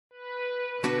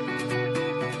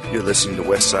You're listening to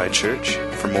Westside Church.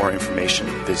 For more information,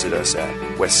 visit us at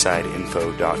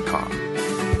westsideinfo.com.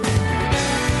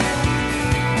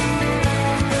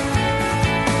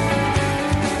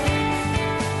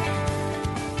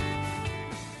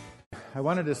 I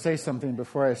wanted to say something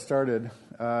before I started.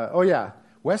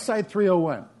 Westside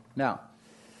 301. Now,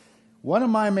 one of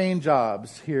my main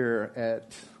jobs here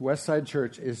at Westside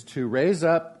Church is to raise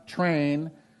up,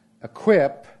 train,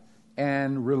 equip,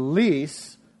 and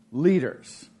release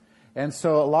leaders. And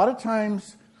so a lot of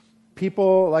times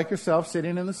people like yourself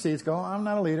sitting in the seats go, I'm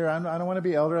not a leader, I don't want to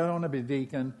be elder, I don't want to be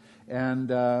deacon. And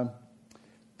the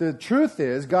truth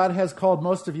is, God has called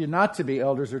most of you not to be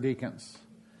elders or deacons.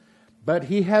 But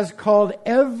He has called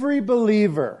every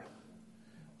believer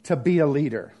to be a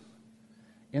leader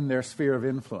in their sphere of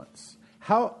influence.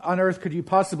 How on earth could you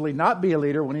possibly not be a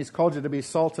leader when He's called you to be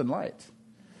salt and light?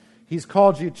 He's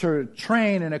called you to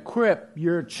train and equip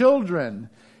your children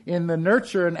in the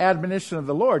nurture and admonition of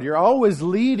the Lord. You're always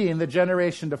leading the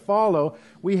generation to follow.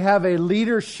 We have a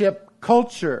leadership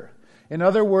culture. In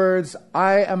other words,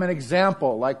 I am an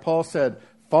example. Like Paul said,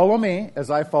 follow me as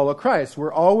I follow Christ.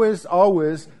 We're always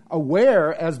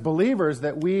aware as believers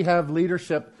that we have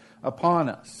leadership upon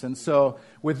us. And so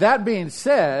with that being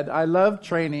said, I love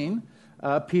training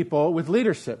people with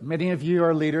leadership. Many of you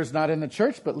are leaders not in the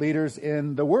church, but leaders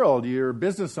in the world. You're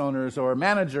business owners or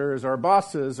managers or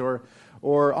bosses or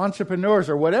entrepreneurs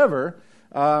or whatever.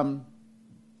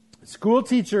 School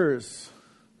teachers,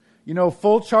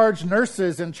 full charge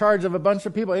nurses in charge of a bunch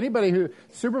of people. Anybody who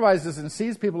supervises and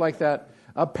sees people like that.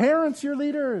 Parents, you're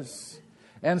leaders.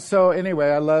 And so anyway,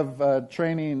 I love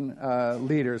training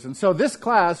leaders. And so this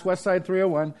class, Westside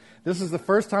 301, this is the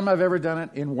first time I've ever done it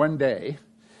in one day.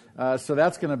 So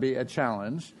that's going to be a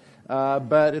challenge.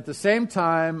 But at the same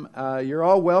time, you're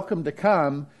all welcome to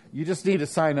come. You just need to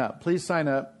sign up. Please sign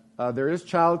up. There is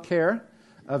child care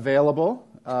available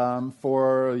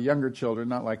for younger children,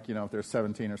 not like, if they're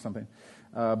 17 or something.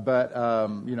 But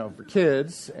for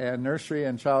kids and nursery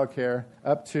and child care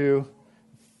up to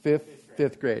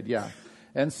fifth grade, yeah.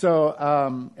 And so,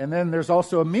 and then there's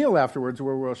also a meal afterwards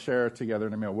where we'll share together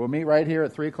in a meal. We'll meet right here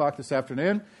at 3 o'clock this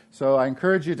afternoon. So I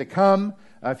encourage you to come.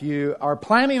 If you are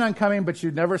planning on coming but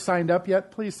you've never signed up yet,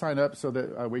 please sign up so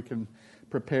that we can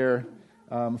prepare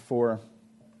for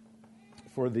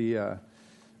the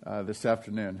this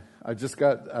afternoon.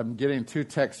 I'm getting 2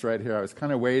 texts right here. I was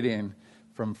kind of waiting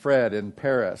from Fred in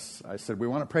Paris. I said, we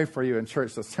want to pray for you in church,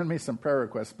 so send me some prayer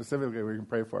requests specifically we can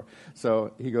pray for.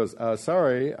 So he goes,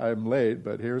 sorry, I'm late,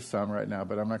 but here's some right now,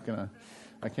 but I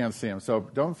can't see him. So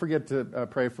don't forget to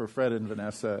pray for Fred and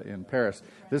Vanessa in Paris.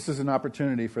 This is an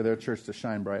opportunity for their church to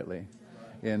shine brightly.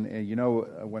 And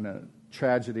when a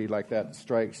tragedy like that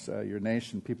strikes your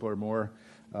nation, people are more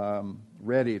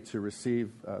ready to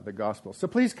receive the gospel. So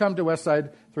please come to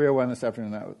Westside 301 this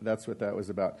afternoon. That's what that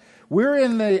was about. We're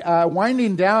in the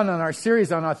winding down on our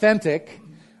series on authentic,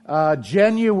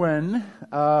 genuine,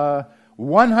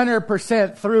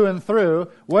 100% through and through.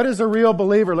 What does a real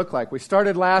believer look like? We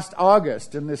started last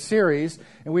August in this series,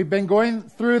 and we've been going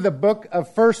through the book of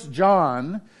 1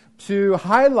 John to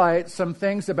highlight some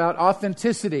things about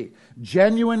authenticity,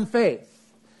 genuine faith.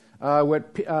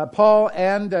 What Paul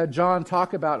and John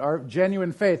talk about are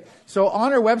genuine faith. So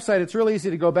on our website, it's really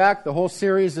easy to go back. The whole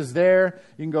series is there.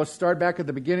 You can go start back at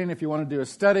the beginning if you want to do a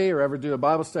study or ever do a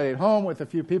Bible study at home with a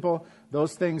few people.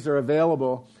 Those things are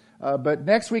available. But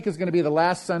next week is going to be the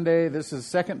last Sunday. This is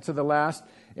second to the last.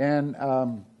 And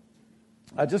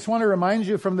I just want to remind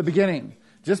you from the beginning,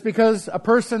 just because a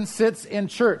person sits in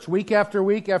church week after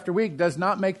week after week does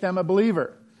not make them a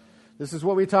believer. This is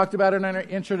what we talked about in our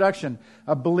introduction.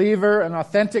 A believer, an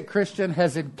authentic Christian,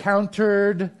 has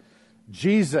encountered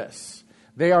Jesus.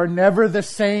 They are never the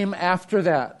same after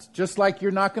that. Just like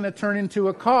you're not going to turn into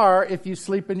a car if you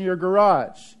sleep in your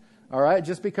garage. All right?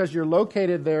 Just because you're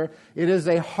located there, it is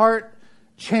a heart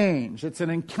change. It's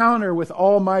an encounter with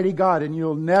Almighty God, and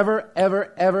you'll never,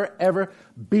 ever, ever, ever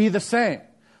be the same.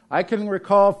 I can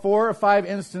recall 4 or 5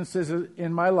 instances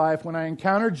in my life when I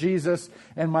encountered Jesus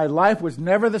and my life was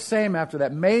never the same after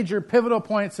that. Major pivotal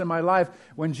points in my life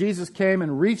when Jesus came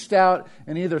and reached out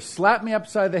and either slapped me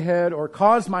upside the head or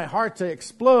caused my heart to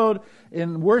explode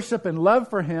in worship and love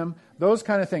for Him, those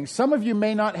kind of things. Some of you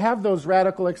may not have those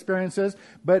radical experiences,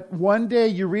 but one day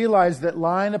you realize that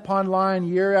line upon line,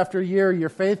 year after year, your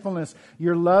faithfulness,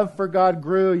 your love for God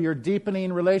grew, your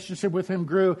deepening relationship with Him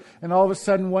grew, and all of a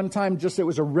sudden one time just it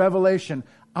was a revelation.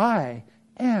 I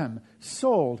am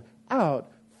sold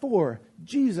out for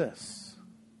Jesus.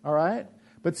 All right?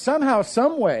 But somehow,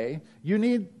 some way, you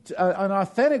need an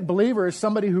authentic believer is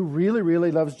somebody who really,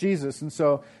 really loves Jesus. And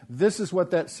so this is what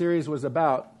that series was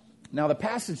about. Now, the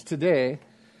passage today,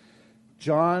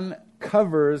 John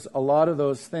covers a lot of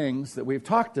those things that we've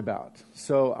talked about.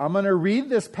 So I'm going to read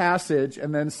this passage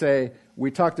and then say,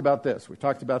 we talked about this, we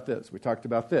talked about this, we talked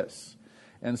about this.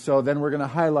 And so then we're going to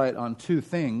highlight on two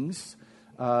things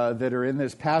that are in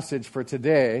this passage for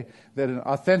today that an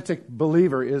authentic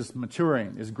believer is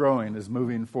maturing, is growing, is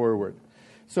moving forward.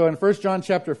 So in 1 John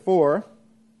chapter 4,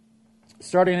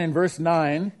 starting in verse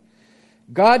 9,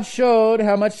 God showed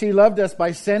how much He loved us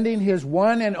by sending His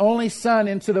one and only Son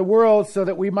into the world so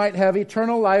that we might have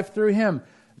eternal life through Him.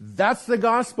 That's the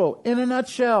gospel in a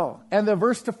nutshell. And the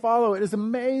verse to follow it is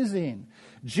amazing.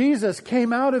 Jesus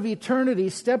came out of eternity,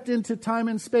 stepped into time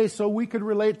and space so we could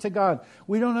relate to God.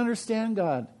 We don't understand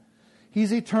God.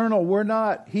 He's eternal. We're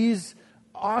not. He's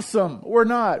awesome. We're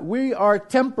not. We are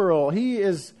temporal. He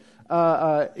is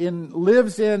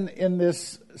lives in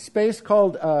this space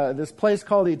called this place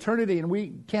called eternity, and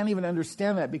we can't even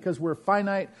understand that because we're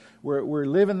finite. We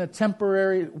live in the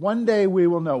temporary. One day we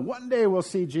will know. One day we'll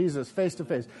see Jesus face to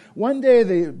face. One day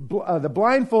the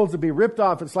blindfolds will be ripped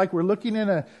off. It's like we're looking in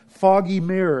a foggy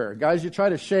mirror. Guys, you try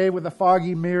to shave with a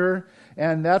foggy mirror,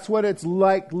 and that's what it's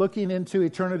like looking into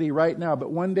eternity right now. But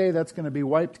one day that's going to be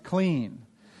wiped clean.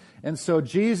 And so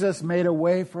Jesus made a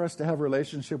way for us to have a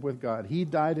relationship with God. He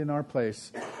died in our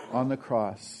place on the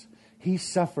cross. He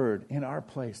suffered in our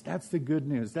place. That's the good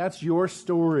news. That's your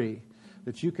story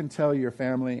that you can tell your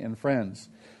family and friends.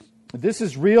 This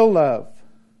is real love.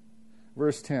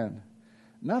 Verse 10.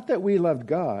 Not that we loved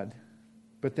God,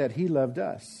 but that He loved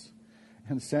us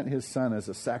and sent His Son as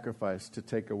a sacrifice to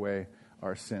take away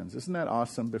our sins. Isn't that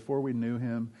awesome? Before we knew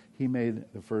Him, He made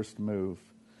the first move.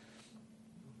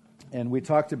 And we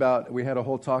had a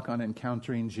whole talk on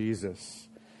encountering Jesus.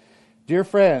 Dear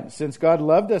friends, since God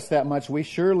loved us that much, we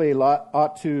surely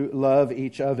ought to love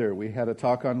each other. We had a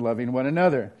talk on loving one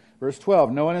another. Verse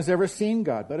 12, no one has ever seen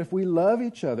God, but if we love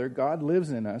each other, God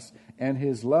lives in us, and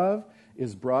His love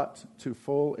is brought to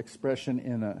full expression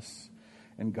in us.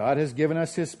 And God has given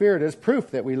us His Spirit as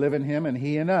proof that we live in Him and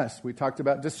He in us. We talked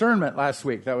about discernment last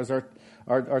week. That was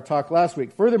our talk last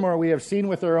week. Furthermore, we have seen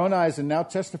with our own eyes and now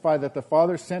testify that the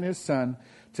Father sent His Son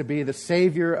to be the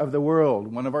Savior of the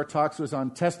world. One of our talks was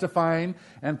on testifying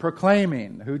and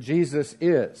proclaiming who Jesus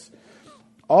is.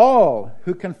 All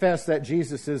who confess that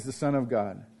Jesus is the Son of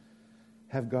God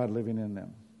have God living in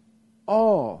them.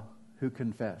 All who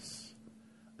confess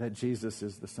that Jesus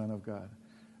is the Son of God.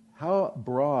 How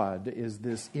broad is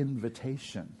this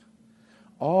invitation?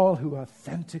 All who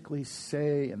authentically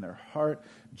say in their heart,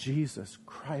 Jesus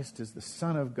Christ is the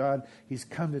Son of God. He's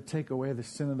come to take away the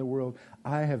sin of the world.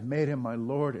 I have made Him my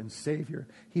Lord and Savior.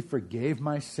 He forgave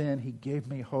my sin. He gave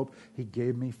me hope. He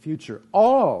gave me future.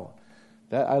 All.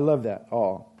 I love that.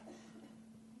 All.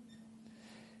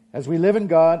 As we live in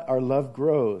God, our love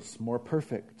grows more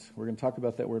perfect. We're going to talk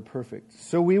about that word perfect.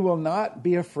 So we will not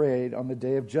be afraid on the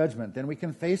day of judgment. Then we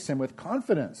can face Him with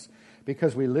confidence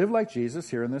because we live like Jesus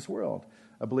here in this world.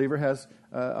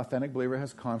 Authentic believer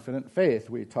has confident faith.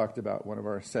 We talked about one of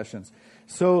our sessions.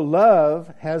 So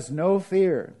love has no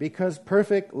fear, because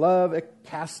perfect love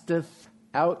casteth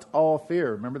out all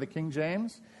fear. Remember the King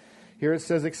James? Here it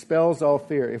says expels all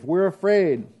fear. If we're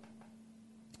afraid,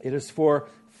 it is for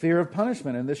fear of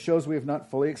punishment, and this shows we have not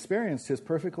fully experienced His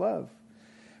perfect love.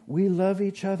 We love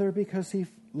each other because He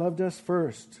loved us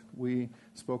first. We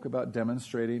spoke about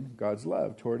demonstrating God's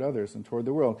love toward others and toward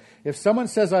the world. If someone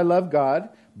says, I love God,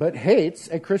 but hates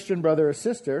a Christian brother or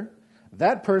sister,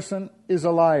 that person is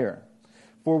a liar.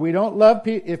 For if we don't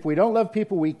love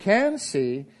people we can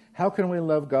see, how can we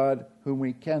love God whom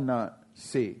we cannot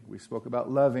see? We spoke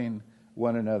about loving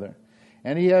one another.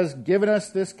 And He has given us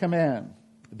this command.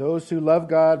 Those who love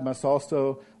God must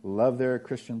also love their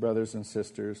Christian brothers and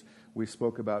sisters. We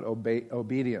spoke about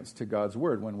obedience to God's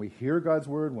word. When we hear God's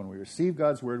word, when we receive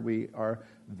God's word, we are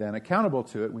then accountable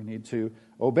to it. We need to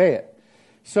obey it.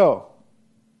 So,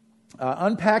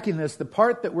 unpacking this, the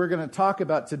part that we're going to talk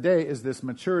about today is this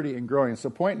maturity and growing. So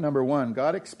point number 1,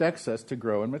 God expects us to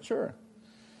grow and mature.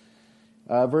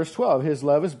 Verse 12, His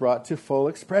love is brought to full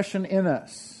expression in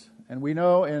us. And we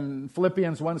know in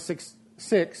Philippians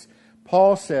 1:6,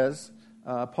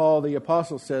 Paul the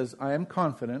apostle says, I am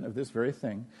confident of this very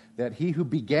thing, that He who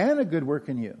began a good work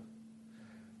in you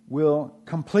will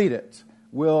complete it,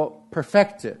 will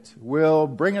perfect it, will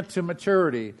bring it to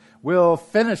maturity, will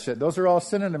finish it. Those are all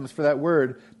synonyms for that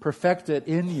word, perfect it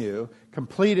in you,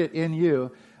 complete it in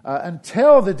you,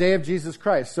 until the day of Jesus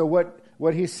Christ. So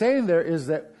what he's saying there is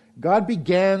that God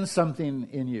began something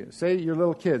in you. Say your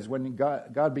little kids, when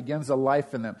God begins a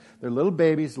life in them. They're little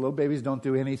babies. Little babies don't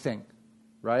do anything,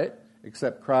 right?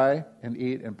 Except cry and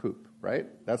eat and poop, right?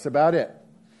 That's about it.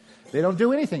 They don't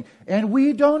do anything. And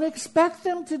we don't expect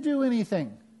them to do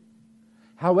anything.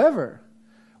 However,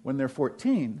 when they're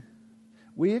 14,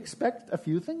 we expect a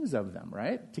few things of them,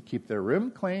 right? To keep their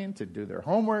room clean, to do their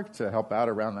homework, to help out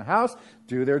around the house,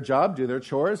 do their job, do their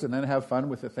chores, and then have fun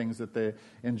with the things that they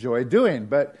enjoy doing.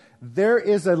 But there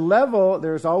is a level,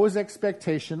 there's always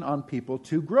expectation on people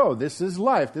to grow. This is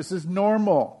life. This is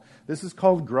normal. This is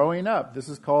called growing up. This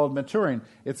is called maturing.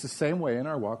 It's the same way in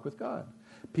our walk with God.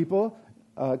 People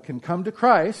can come to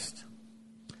Christ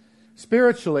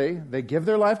spiritually. They give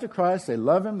their life to Christ. They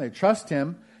love Him. They trust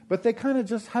Him. But they kind of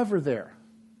just hover there.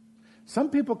 Some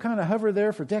people kind of hover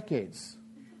there for decades.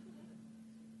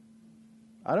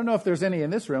 I don't know if there's any in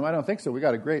this room. I don't think so. We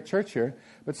got a great church here.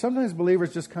 But sometimes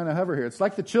believers just kind of hover here. It's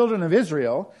like the children of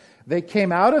Israel. They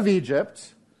came out of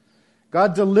Egypt.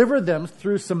 God delivered them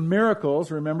through some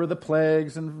miracles. Remember the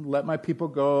plagues and let my people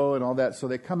go and all that. So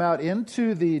they come out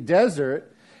into the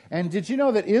desert. And did you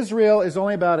know that Israel is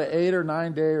only about an 8 or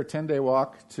 9 day or 10 day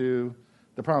walk to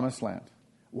the promised land?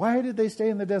 Why did they stay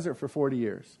in the desert for 40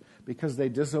 years? Because they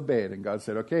disobeyed. And God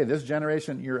said, okay, this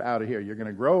generation, you're out of here. You're going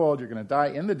to grow old. You're going to die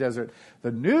in the desert.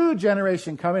 The new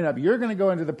generation coming up, you're going to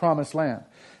go into the promised land.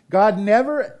 God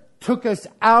never took us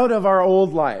out of our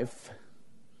old life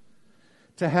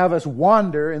to have us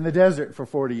wander in the desert for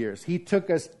 40 years. He took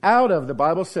us out of, the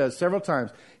Bible says several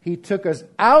times, He took us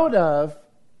out of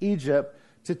Egypt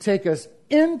to take us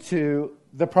into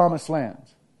the promised land.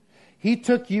 He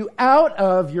took you out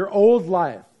of your old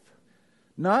life.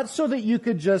 Not so that you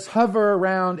could just hover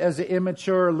around as an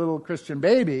immature little Christian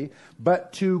baby,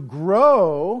 but to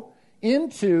grow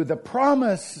into the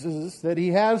promises that He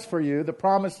has for you, the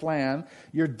promised land,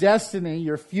 your destiny,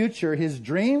 your future. His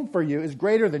dream for you is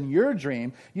greater than your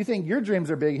dream. You think your dreams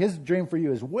are big. His dream for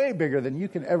you is way bigger than you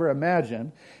can ever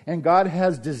imagine. And God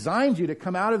has designed you to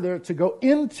come out of there, to go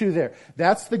into there.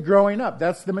 That's the growing up.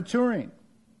 That's the maturing.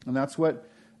 And that's what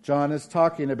John is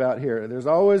talking about here. There's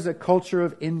always a culture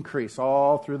of increase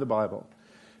all through the Bible.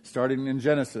 Starting in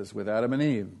Genesis with Adam and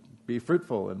Eve. Be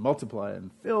fruitful and multiply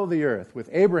and fill the earth. With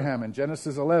Abraham in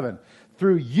Genesis 11.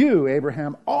 Through you,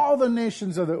 Abraham, all the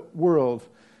nations of the world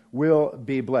will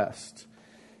be blessed.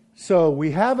 So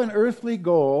we have an earthly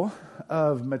goal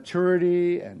of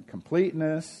maturity and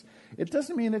completeness. It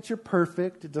doesn't mean that you're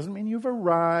perfect. It doesn't mean you've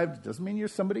arrived. It doesn't mean you're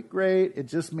somebody great. It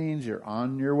just means you're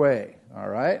on your way. All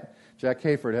right? Jack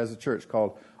Hayford has a church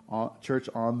called Church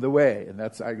on the Way. And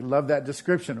I love that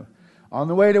description. On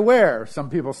the way to where? Some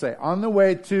people say. On the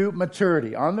way to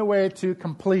maturity. On the way to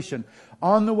completion.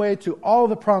 On the way to all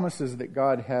the promises that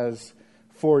God has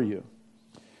for you.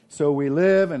 So we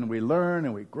live and we learn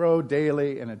and we grow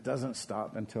daily, and it doesn't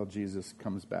stop until Jesus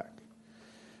comes back.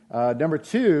 Number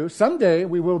 2, someday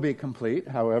we will be complete,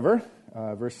 however.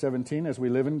 Verse 17, as we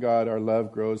live in God, our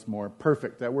love grows more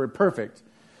perfect. That word perfect.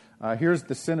 Here's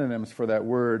the synonyms for that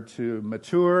word: to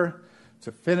mature,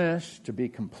 to finish, to be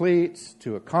complete,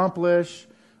 to accomplish,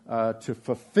 to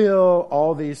fulfill,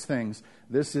 all these things.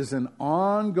 This is an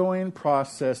ongoing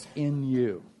process in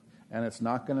you, and it's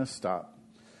not going to stop,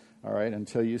 all right,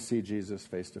 until you see Jesus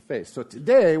face to face. So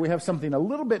today we have something a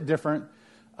little bit different.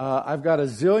 I've got a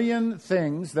zillion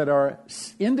things that are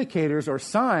indicators or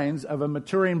signs of a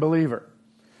maturing believer.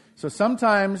 So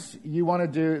sometimes you want to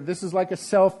do, this is like a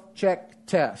self-check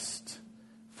test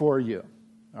for you,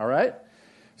 all right?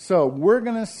 So we're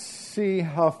going to see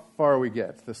how far we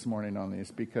get this morning on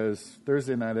these, because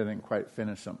Thursday night I didn't quite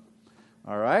finish them,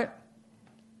 all right?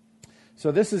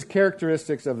 So this is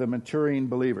characteristics of the maturing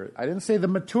believer. I didn't say the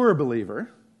mature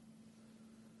believer.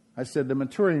 I said the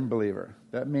maturing believer.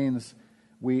 That means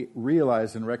we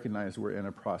realize and recognize we're in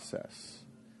a process,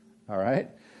 all right?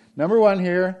 Number 1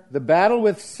 here, the battle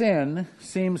with sin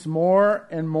seems more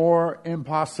and more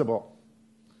impossible.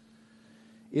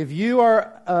 If you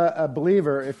are a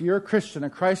believer, if you're a Christian, a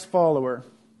Christ follower,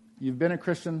 you've been a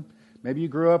Christian, maybe you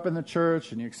grew up in the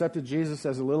church and you accepted Jesus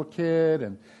as a little kid,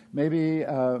 and maybe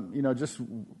just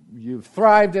you've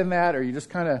thrived in that, or you just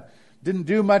kind of didn't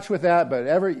do much with that, but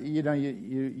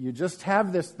you just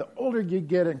have this. The older you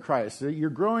get in Christ, you're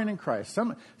growing in Christ.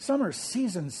 Some are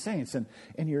seasoned saints,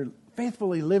 and you're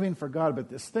faithfully living for God, but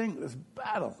this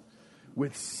battle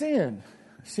with sin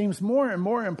seems more and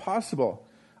more impossible.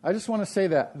 I just want to say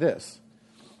that's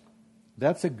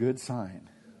a good sign.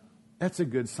 That's a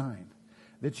good sign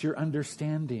that you're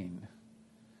understanding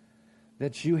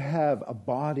that you have a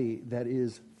body that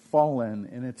is fallen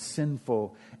and it's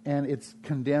sinful and it's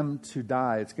condemned to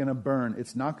die. It's going to burn.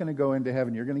 It's not going to go into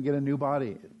heaven. You're going to get a new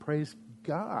body. Praise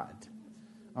God.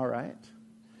 All right.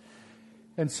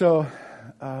 And so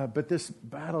but this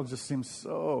battle just seems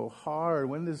so hard.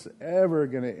 When is this ever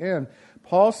going to end?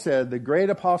 Paul said, the great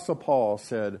apostle Paul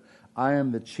said, I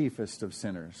am the chiefest of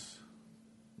sinners.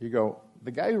 You go,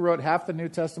 the guy who wrote half the New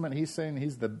Testament, he's saying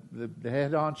he's the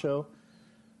head honcho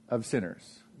of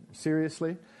sinners.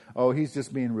 Seriously? Oh, he's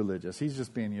just being religious. He's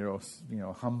just being,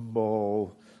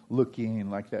 humble looking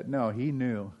like that. No, he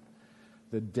knew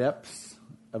the depths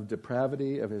of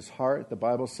depravity of his heart. The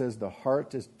Bible says the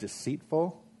heart is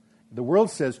deceitful. The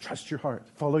world says, trust your heart,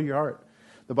 follow your heart.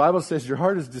 The Bible says your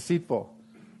heart is deceitful.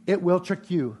 It will trick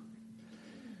you.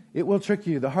 It will trick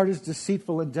you. The heart is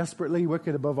deceitful and desperately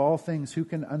wicked above all things. Who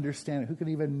can understand it? Who can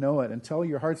even know it? Until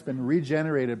your heart's been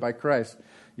regenerated by Christ,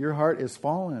 your heart is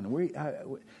fallen. We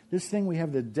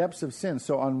have the depths of sin.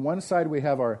 So on one side we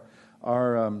have our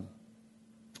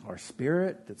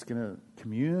spirit that's going to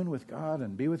commune with God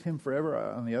and be with Him forever.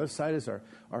 On the other side is our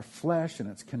flesh, and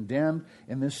it's condemned.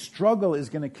 And this struggle is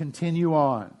going to continue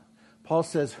on. Paul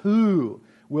says, who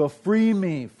will free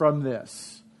me from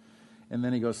this? And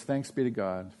then he goes, thanks be to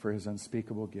God for His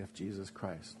unspeakable gift, Jesus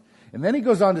Christ. And then he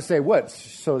goes on to say, what?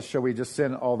 So shall we just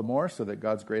sin all the more so that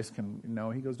God's grace can... No,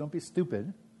 he goes, don't be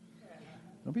stupid.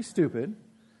 Don't be stupid,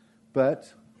 but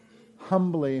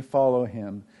humbly follow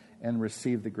Him and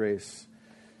receive the grace.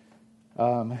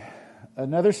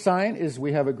 Another sign is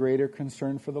we have a greater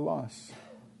concern for the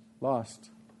lost.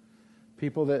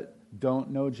 People that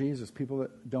don't know Jesus, people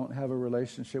that don't have a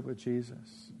relationship with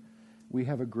Jesus. We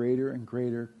have a greater and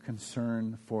greater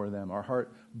concern for them. Our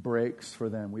heart breaks for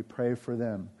them. We pray for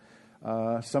them.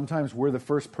 Sometimes we're the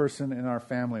first person in our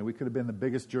family. We could have been the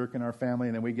biggest jerk in our family,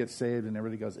 and then we get saved, and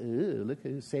everybody goes, "Ew, look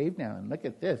who's saved now, and look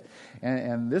at this,"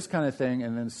 and this kind of thing.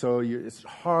 And then it's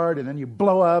hard, and then you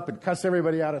blow up and cuss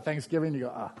everybody out at Thanksgiving. You go,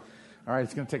 all right,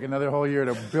 it's going to take another whole year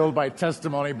to build my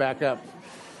testimony back up.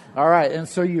 All right, and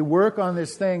so you work on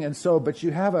this thing, but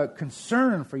you have a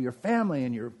concern for your family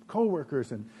and your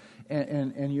coworkers, and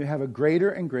you have a greater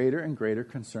and greater and greater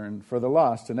concern for the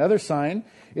lost. Another sign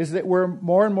is that we're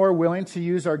more and more willing to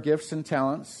use our gifts and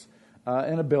talents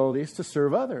and abilities to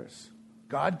serve others.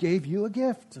 God gave you a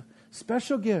gift,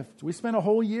 special gift. We spent a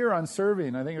whole year on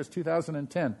serving. I think it was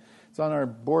 2010. It's on our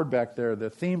board back there, the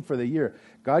theme for the year.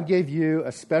 God gave you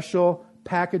a special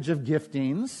package of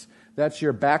giftings. That's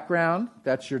your background.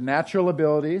 That's your natural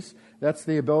abilities. That's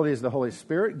the abilities the Holy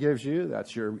Spirit gives you.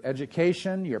 That's your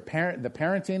education, the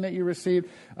parenting that you received,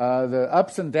 the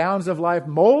ups and downs of life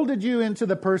molded you into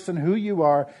the person who you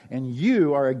are, and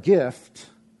you are a gift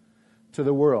to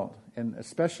the world, and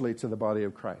especially to the body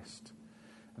of Christ.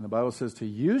 And the Bible says to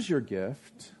use your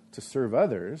gift to serve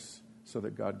others so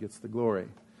that God gets the glory.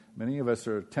 Many of us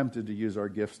are tempted to use our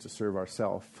gifts to serve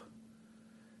ourselves.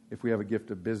 If we have a gift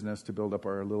of business, to build up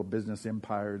our little business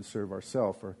empire and serve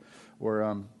ourselves,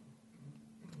 or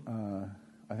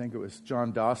I think it was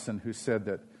John Dawson who said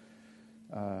that,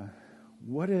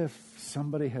 what if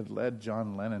somebody had led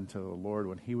John Lennon to the Lord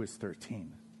when he was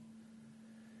 13?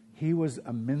 He was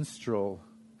a minstrel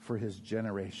for his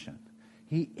generation.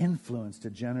 He influenced a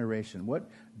generation. What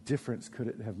difference could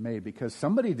it have made? Because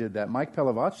somebody did that. Mike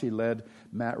Pellavacci led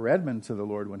Matt Redman to the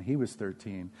Lord when he was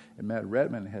 13. And Matt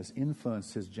Redman has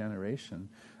influenced his generation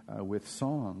with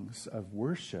songs of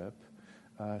worship,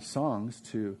 songs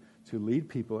to lead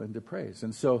people into praise.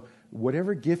 And so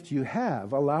whatever gift you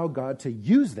have, allow God to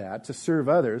use that to serve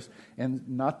others. And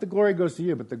not the glory goes to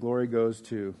you, but the glory goes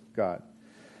to God.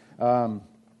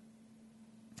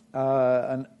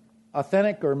 An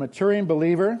authentic or maturing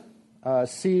believer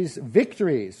sees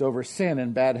victories over sin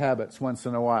and bad habits once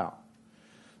in a while.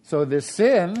 So this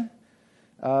sin,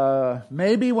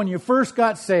 maybe when you first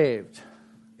got saved,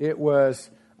 it was,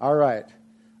 all right,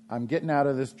 I'm getting out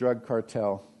of this drug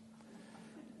cartel.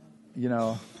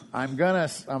 I'm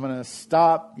gonna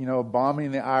stop,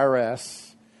 bombing the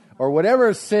IRS or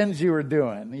whatever sins you were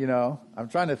doing. I'm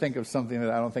trying to think of something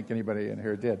that I don't think anybody in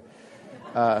here did.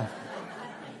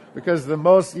 Because the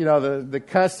most, the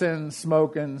cussing,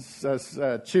 smoking,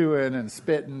 chewing, and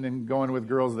spitting, and going with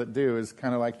girls that do is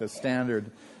kind of like the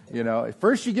standard.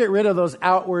 First you get rid of those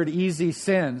outward easy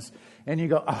sins, and you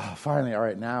go, finally, all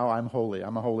right, now I'm holy.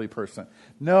 I'm a holy person.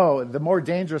 No, the more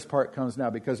dangerous part comes now,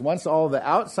 because once all the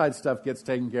outside stuff gets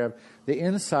taken care of, the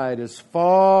inside is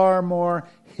far more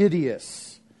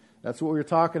hideous. That's what we were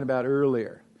talking about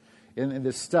earlier. In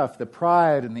this stuff, the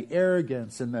pride and the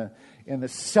arrogance and the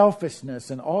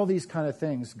selfishness and all these kind of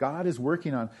things God is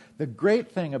working on. The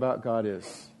great thing about God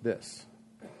is this.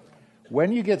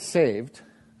 When you get saved,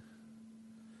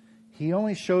 He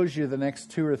only shows you the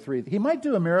next 2 or 3. He might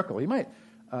do a miracle. He might,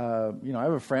 I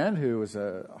have a friend who was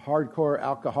a hardcore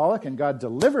alcoholic, and God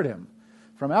delivered him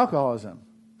from alcoholism.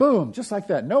 Boom, just like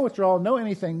that. No withdrawal, no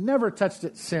anything. Never touched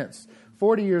it since.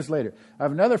 40 years later. I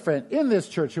have another friend in this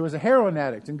church who was a heroin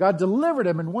addict, and God delivered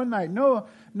him in one night.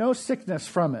 No sickness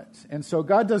from it. And so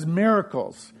God does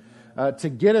miracles to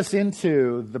get us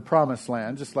into the promised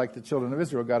land, just like the children of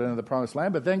Israel got into the promised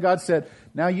land. But then God said,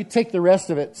 now you take the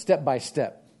rest of it step by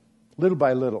step, little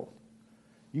by little.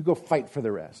 You go fight for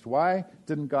the rest. Why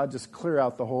didn't God just clear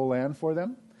out the whole land for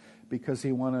them? Because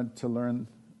he wanted to learn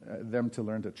them to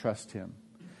learn to trust him.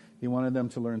 He wanted them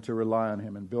to learn to rely on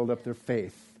him and build up their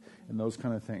faith and those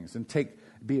kind of things and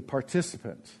be a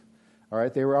participant. All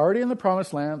right, they were already in the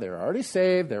promised land. They were already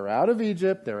saved. They were out of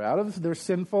Egypt. They're out of their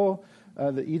sinful.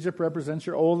 The Egypt represents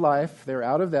your old life. They're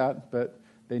out of that, but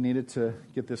they needed to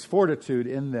get this fortitude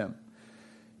in them.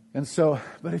 And so,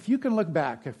 but if you can look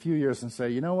back a few years and say,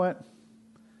 you know what?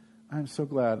 I'm so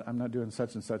glad I'm not doing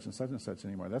such and such and such and such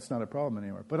anymore. That's not a problem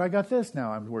anymore. But I got this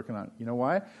now I'm working on. You know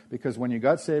why? Because when you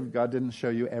got saved, God didn't show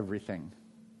you everything.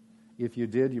 If you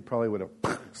did, you probably would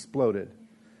have exploded.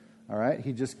 All right?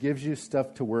 He just gives you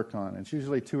stuff to work on. It's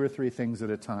usually 2 or 3 things at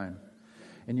a time.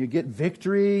 And you get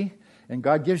victory, and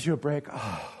God gives you a break.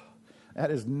 Oh, that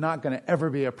is not going to ever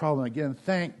be a problem again.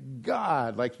 Thank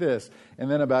God, like this. And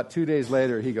then about 2 days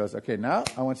later, he goes, okay, now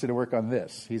I want you to work on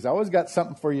this. He's always got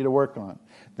something for you to work on.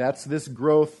 That's this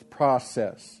growth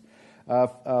process.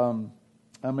 A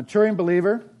maturing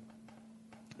believer,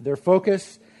 their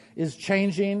focus is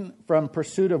changing from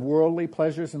pursuit of worldly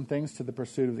pleasures and things to the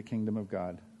pursuit of the kingdom of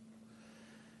God.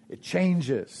 It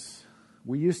changes.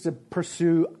 We used to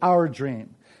pursue our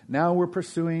dream. Now we're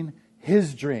pursuing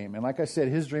his dream. And like I said,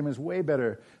 his dream is way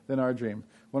better than our dream.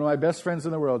 One of my best friends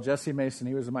in the world, Jesse Mason,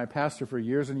 he was my pastor for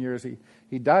years and years.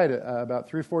 He died about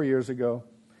 3 or 4 years ago.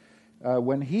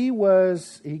 When he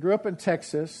grew up in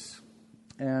Texas,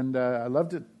 and I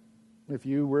loved it if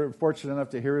you were fortunate enough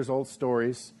to hear his old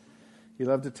stories. He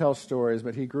loved to tell stories,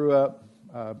 but he grew up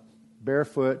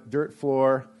barefoot, dirt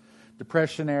floor,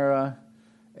 Depression era,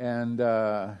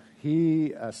 and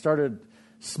he started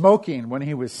smoking when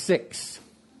he was 6.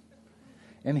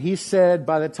 And he said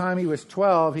by the time he was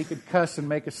 12, he could cuss and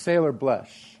make a sailor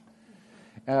blush.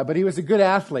 But he was a good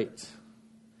athlete.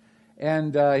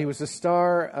 And he was a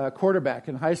star quarterback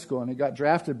in high school, and he got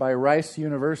drafted by Rice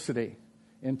University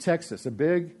in Texas, a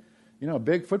big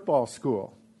football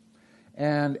school.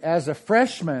 And as a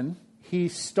freshman, he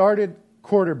started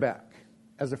quarterback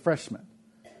as a freshman.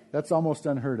 That's almost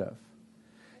unheard of.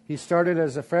 He started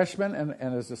as a freshman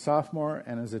and as a sophomore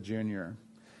and as a junior.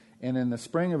 And in the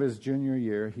spring of his junior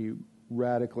year, he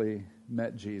radically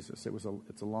met Jesus.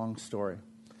 It's a long story.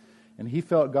 And he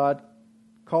felt God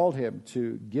called him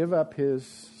to give up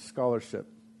his scholarship.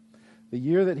 The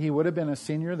year that he would have been a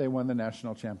senior, they won the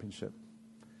national championship.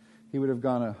 He would have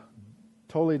gone a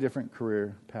totally different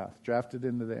career path, drafted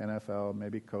into the NFL,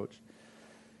 maybe coach.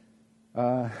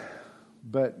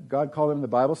 But God called him to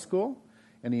Bible school,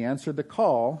 and he answered the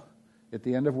call. At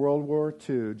the end of World War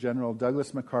II, General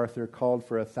Douglas MacArthur called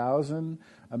for 1,000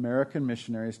 American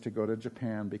missionaries to go to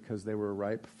Japan because they were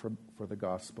ripe for the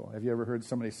gospel. Have you ever heard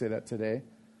somebody say that today?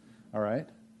 All right.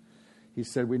 He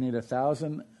said, we need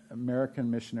 1,000 American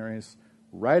missionaries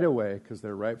right away because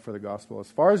they're ripe for the gospel.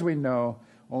 As far as we know,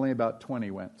 only about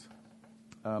 20 went.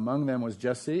 Among them was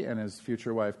Jesse and his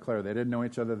future wife, Claire. They didn't know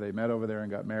each other. They met over there and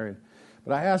got married.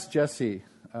 But I asked Jesse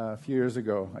a few years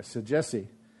ago, I said, Jesse,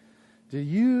 do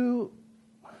you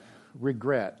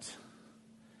regret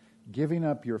giving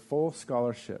up your full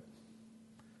scholarship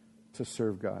to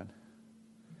serve God?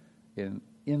 And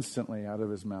instantly out of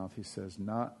his mouth, he says,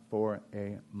 not for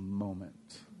a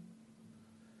moment.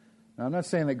 Now, I'm not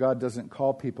saying that God doesn't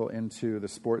call people into the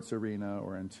sports arena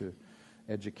or into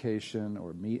education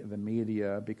or the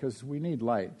media, because we need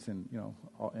light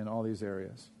in all these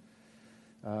areas.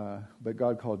 But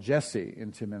God called Jesse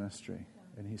into ministry.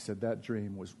 And he said that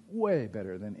dream was way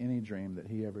better than any dream that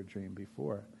he ever dreamed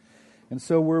before. And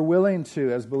so we're willing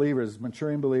to, as believers,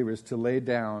 maturing believers, to lay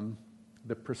down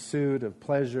the pursuit of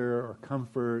pleasure or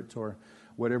comfort or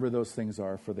whatever those things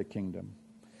are for the kingdom.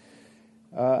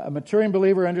 A maturing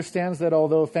believer understands that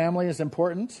although family is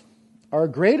important, our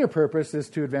greater purpose is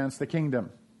to advance the kingdom.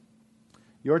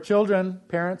 Your children,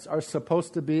 parents, are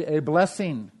supposed to be a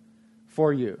blessing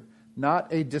for you, not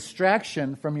a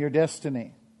distraction from your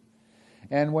destiny.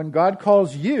 And when God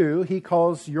calls you, he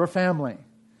calls your family.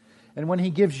 And when he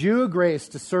gives you a grace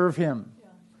to serve him,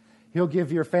 he'll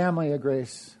give your family a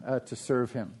grace to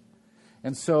serve him.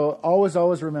 And so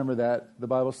always remember that. The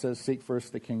Bible says, seek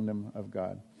first the kingdom of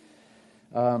God.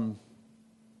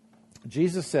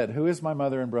 Jesus said, who is my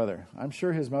mother and brother? I'm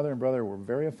sure his mother and brother were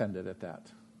very offended at that.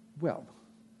 Well,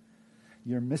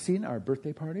 you're missing our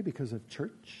birthday party because of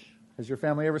church? Has your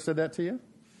family ever said that to you?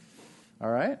 All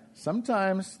right?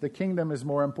 Sometimes the kingdom is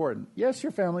more important. Yes,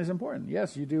 your family is important.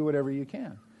 Yes, you do whatever you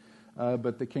can.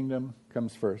 But the kingdom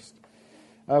comes first.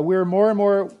 We're more and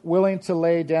more willing to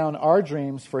lay down our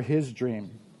dreams for his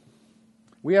dream.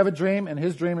 We have a dream, and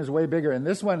his dream is way bigger. And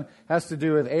this one has to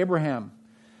do with Abraham.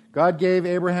 God gave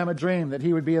Abraham a dream that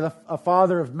he would be a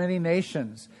father of many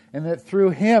nations, and that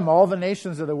through him all the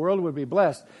nations of the world would be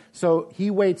blessed. So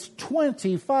he waits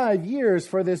 25 years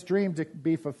for this dream to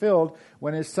be fulfilled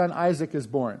when his son Isaac is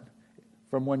born.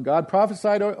 From when God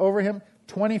prophesied over him,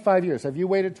 25 years. Have you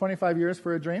waited 25 years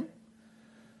for a dream?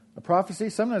 A prophecy?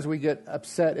 Sometimes we get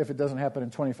upset if it doesn't happen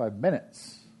in 25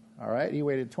 minutes. All right? He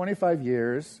waited 25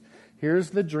 years. Here's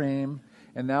the dream.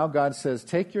 And now God says,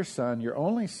 take your son, your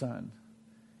only son,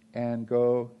 and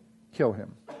go kill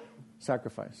him.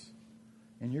 Sacrifice.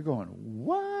 And you're going,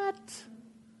 what?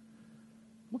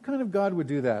 What kind of God would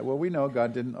do that? Well, we know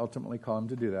God didn't ultimately call him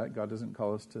to do that. God doesn't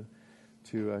call us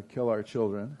to kill our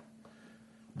children.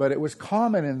 But it was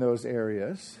common in those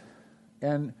areas.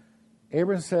 And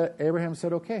Abraham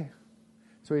said, okay.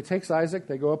 So he takes Isaac.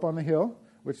 They go up on the hill,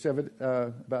 which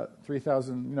about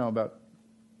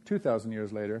 2,000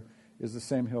 years later is the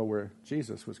same hill where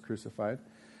Jesus was crucified.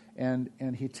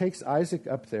 And he takes Isaac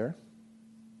up there,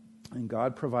 and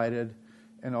God provided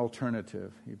an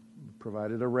alternative. He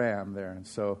provided a ram there. And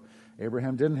so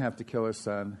Abraham didn't have to kill his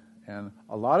son. And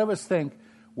a lot of us think,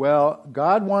 well,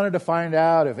 God wanted to find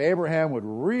out if Abraham would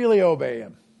really obey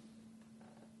him.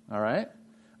 All right?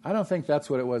 I don't think that's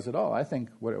what it was at all. I think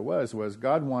what it was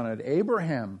God wanted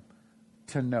Abraham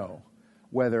to know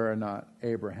whether or not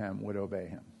Abraham would obey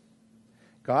him.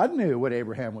 God knew what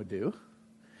Abraham would do.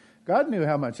 God knew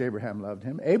how much Abraham loved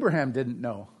him. Abraham didn't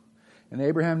know. And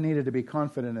Abraham needed to be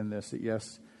confident in this, that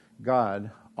yes, God,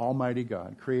 Almighty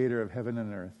God, creator of heaven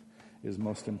and earth, is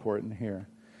most important here.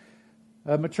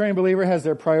 A maturing believer has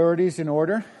their priorities in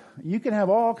order. You can have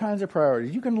all kinds of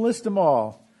priorities. You can list them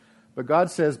all. But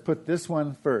God says, put this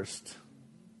one first.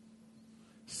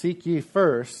 Seek ye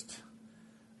first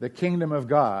the kingdom of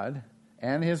God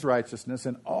and his righteousness,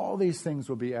 and all these things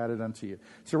will be added unto you.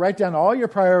 So write down all your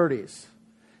priorities.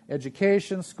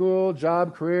 Education, school,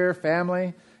 job, career,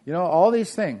 family, all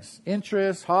these things.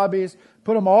 Interests, hobbies.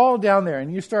 Put them all down there.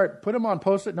 And you put them on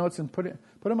Post-it notes and put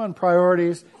them on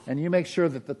priorities. And you make sure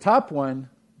that the top one,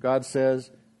 God says,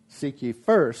 seek ye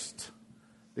first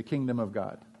the kingdom of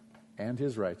God and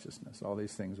his righteousness. All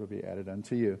these things will be added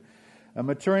unto you. A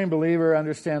maturing believer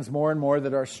understands more and more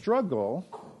that our struggle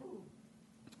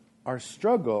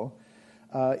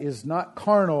is not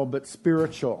carnal but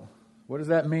spiritual. What does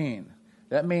that mean?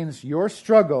 That means your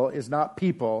struggle is not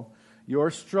people.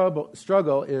 Your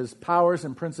struggle is powers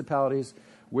and principalities,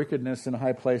 wickedness in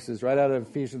high places. Right out of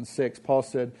Ephesians 6, Paul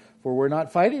said, for we're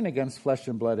not fighting against flesh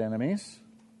and blood enemies.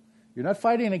 You're not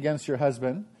fighting against your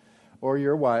husband or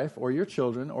your wife or your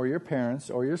children or your parents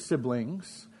or your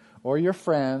siblings or your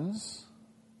friends.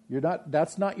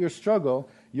 That's not your struggle.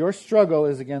 Your struggle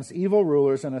is against evil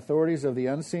rulers and authorities of the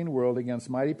unseen world, against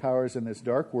mighty powers in this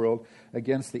dark world,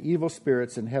 against the evil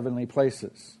spirits in heavenly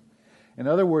places. In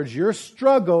other words, your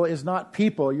struggle is not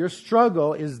people. Your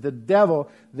struggle is the devil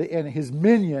and his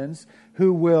minions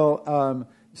who will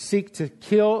seek to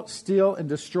kill, steal, and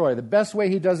destroy. The best way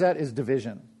he does that is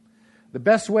division. The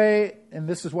best way, and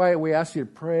this is why we ask you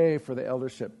to pray for the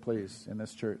eldership, please, in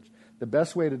this church. The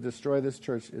best way to destroy this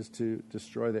church is to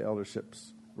destroy the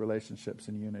eldership's relationships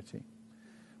and unity.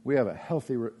 We have a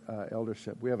healthy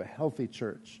eldership. We have a healthy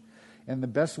church. And the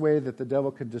best way that the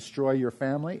devil can destroy your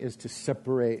family is to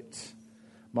separate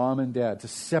mom and dad, to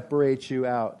separate you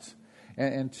out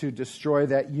and to destroy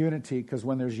that unity, because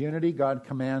when there's unity, God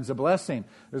commands a blessing.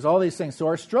 There's all these things. So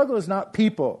our struggle is not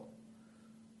people.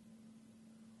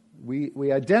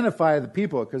 We identify the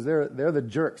people because they're the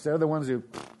jerks. They're the ones who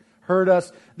hurt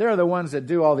us. They're the ones that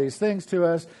do all these things to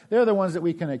us. They're the ones that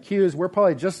we can accuse. We're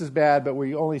probably just as bad, but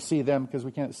we only see them because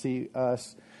we can't see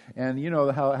us. And you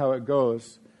know how it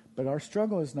goes. But our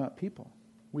struggle is not people.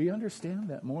 We understand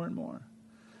that more and more.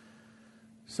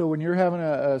 So when you're having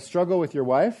a struggle with your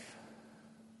wife,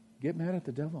 get mad at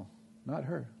the devil, not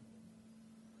her.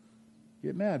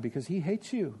 Get mad because he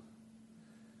hates you.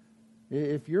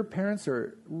 If your parents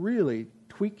are really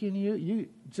tweaking you, you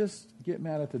just get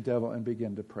mad at the devil and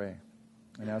begin to pray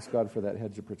and ask God for that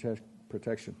hedge of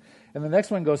protection. And the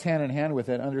next one goes hand in hand with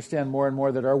it. Understand more and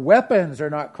more that our weapons are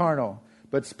not carnal,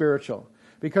 but spiritual.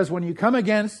 Because when you come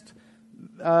against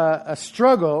a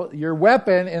struggle, your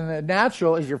weapon in the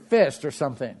natural is your fist or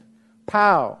something.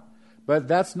 Pow! But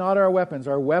that's not our weapons.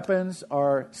 Our weapons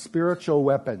are spiritual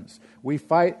weapons. We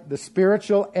fight the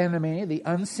spiritual enemy, the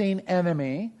unseen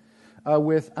enemy,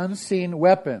 with unseen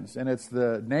weapons. And it's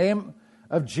the name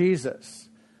of Jesus,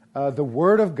 the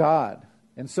Word of God.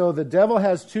 And so the devil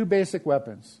has two basic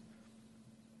weapons.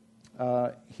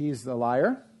 He's the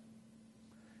liar,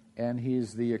 and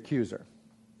he's the accuser.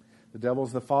 The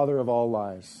devil's the father of all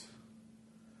lies.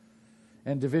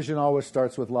 And division always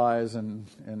starts with lies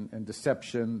and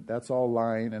deception. That's all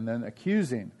lying. And then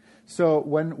accusing. So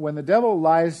when the devil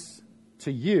lies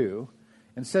to you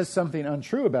and says something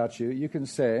untrue about you, you can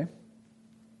say,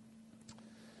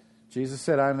 Jesus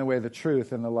said, I am the way, the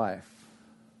truth, and the life.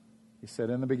 He said,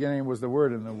 in the beginning was the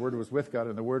Word, and the Word was with God,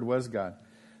 and the Word was God.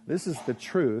 This is the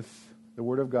truth, the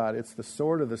Word of God. It's the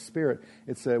sword of the Spirit.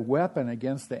 It's a weapon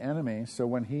against the enemy. So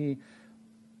when he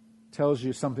tells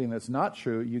you something that's not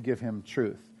true, you give him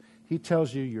truth. He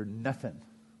tells you you're nothing.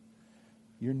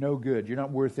 You're no good. You're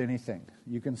not worth anything.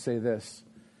 You can say this,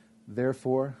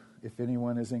 therefore, if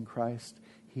anyone is in Christ,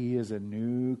 he is a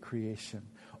new creation.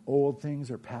 Old things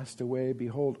are passed away.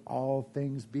 Behold, all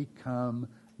things become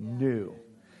new.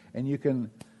 And you can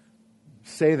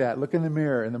say that. Look in the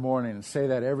mirror in the morning and say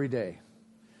that every day.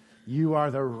 You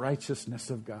are the righteousness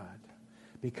of God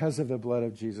because of the blood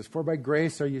of Jesus. For by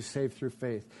grace are you saved through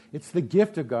faith. It's the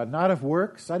gift of God, not of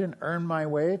works. I didn't earn my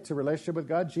way to relationship with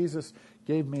God. Jesus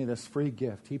gave me this free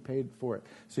gift. He paid for it.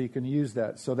 So you can use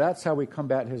that. So that's how we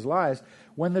combat his lies.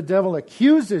 When the devil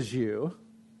accuses you,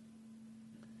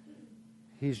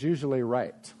 he's usually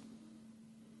right.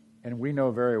 And we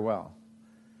know very well.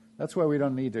 That's why we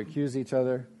don't need to accuse each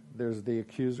other. There's the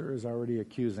accuser is already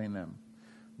accusing them.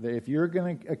 If you're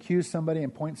going to accuse somebody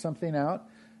and point something out,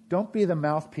 don't be the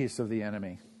mouthpiece of the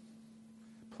enemy,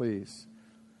 please.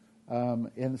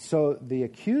 And so the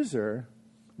accuser,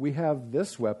 we have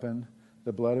this weapon,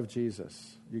 the blood of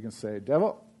Jesus. You can say,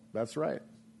 devil, that's right.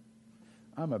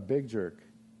 I'm a big jerk.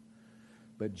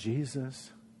 But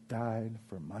Jesus died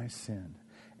for my sin.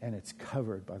 And it's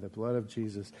covered by the blood of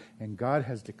Jesus. And God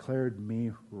has declared me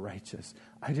righteous.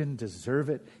 I didn't deserve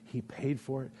it. He paid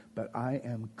for it. But I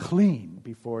am clean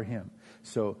before him.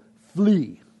 So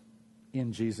flee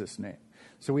in Jesus' name.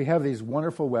 So we have these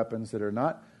wonderful weapons that are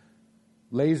not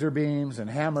laser beams and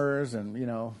hammers and,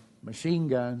 machine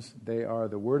guns. They are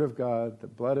the Word of God, the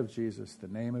blood of Jesus, the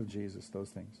name of Jesus,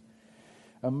 those things.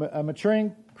 A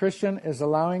maturing Christian is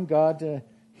allowing God to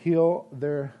heal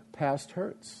their past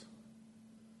hurts.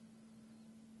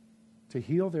 To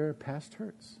heal their past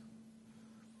hurts.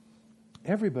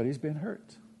 Everybody's been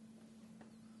hurt.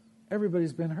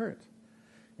 Everybody's been hurt.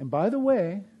 And by the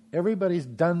way, everybody's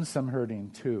done some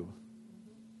hurting too.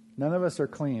 None of us are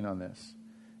clean on this.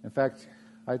 In fact,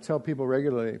 I tell people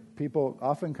regularly, people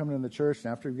often come into the church and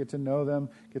after you get to know them,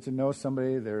 get to know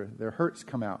somebody, their hurts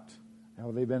come out.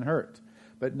 How they've been hurt.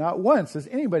 But not once has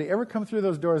anybody ever come through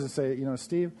those doors and say,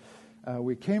 Steve,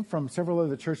 we came from several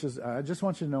other churches. I just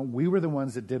want you to know we were the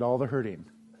ones that did all the hurting.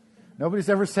 Nobody's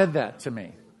ever said that to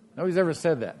me. Nobody's ever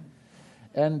said that.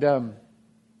 And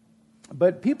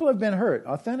but people have been hurt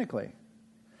authentically.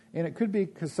 And it could be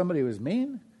because somebody was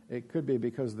mean. It could be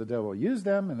because the devil used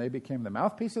them and they became the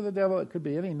mouthpiece of the devil. It could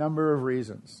be any number of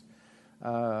reasons.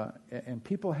 And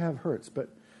people have hurts. But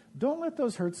don't let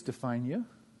those hurts define you.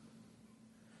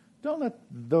 Don't let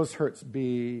those hurts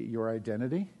be your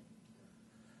identity.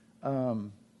 A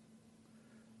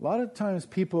lot of times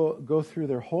people go through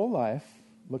their whole life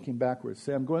looking backwards.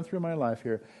 Say, I'm going through my life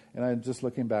here, and I'm just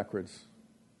looking backwards.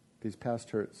 These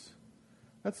past hurts.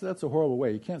 That's a horrible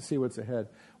way. You can't see what's ahead.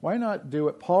 Why not do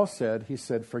what Paul said? He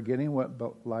said, forgetting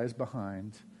what lies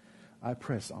behind, I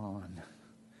press on.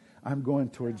 I'm going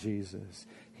toward Jesus.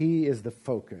 He is the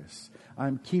focus.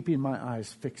 I'm keeping my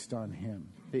eyes fixed on him,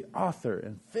 the author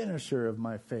and finisher of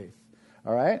my faith.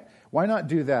 All right? Why not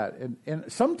do that? And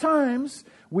sometimes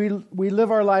we live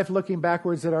our life looking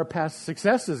backwards at our past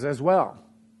successes as well.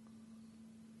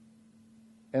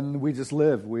 And we just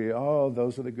live.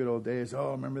 Those were the good old days.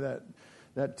 Oh, remember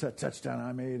that touchdown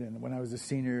I made and when I was a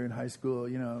senior in high school,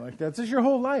 that's just your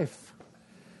whole life.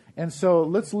 And so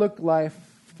let's look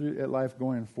at life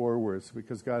going forwards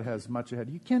because God has much ahead.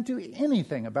 You can't do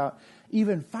anything about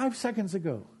even 5 seconds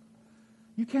ago.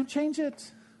 You can't change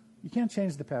it. You can't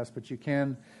change the past, but you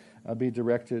can be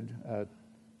directed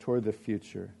toward the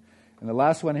future. And the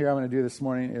last one here I'm going to do this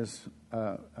morning is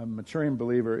a maturing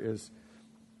believer is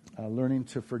learning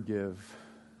to forgive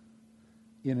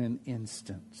in an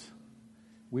instant.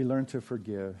 We learn to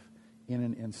forgive in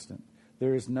an instant.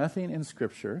 There is nothing in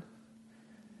Scripture,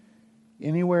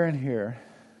 anywhere in here,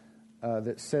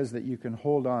 that says that you can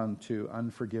hold on to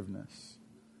unforgiveness.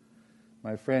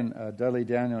 My friend Dudley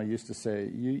Daniel used to say,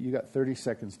 you got 30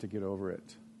 seconds to get over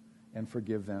it and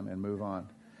forgive them and move on.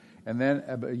 And then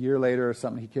a year later or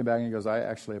something, he came back and he goes, I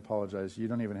actually apologize. You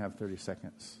don't even have 30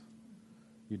 seconds.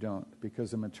 You don't.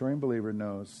 Because a maturing believer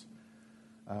knows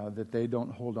that they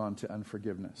don't hold on to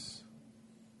unforgiveness.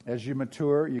 As you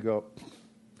mature, you go,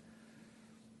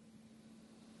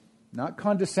 not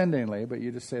condescendingly, but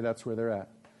you just say that's where they're at.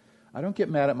 I don't get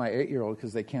mad at my 8-year-old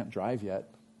because they can't drive yet.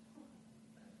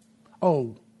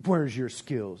 Oh, where's your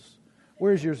skills?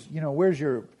 Where's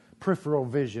your peripheral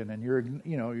vision and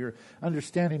your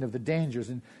understanding of the dangers?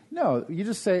 And no, you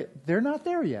just say they're not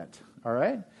there yet. All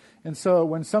right? And so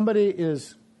when somebody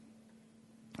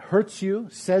hurts you,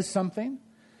 says something,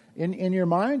 in your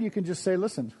mind, you can just say,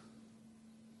 listen,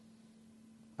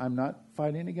 I'm not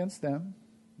fighting against them,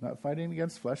 not fighting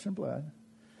against flesh and blood.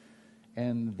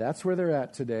 And that's where they're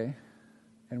at today.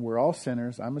 And we're all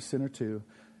sinners. I'm a sinner too.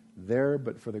 There,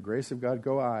 but for the grace of God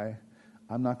go I.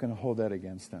 I'm not going to hold that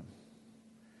against them.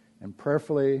 And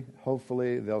prayerfully,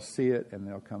 hopefully, they'll see it and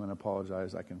they'll come and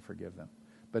apologize. I can forgive them.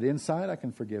 But inside, I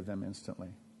can forgive them instantly.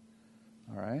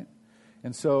 All right?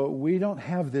 And so we don't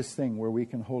have this thing where we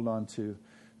can hold on to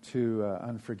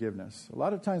unforgiveness. A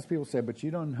lot of times people say, but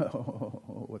you don't know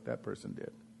what that person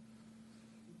did.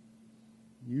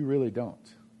 You really don't.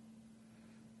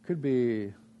 Could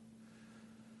be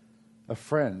a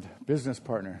friend, business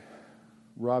partner,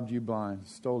 robbed you blind,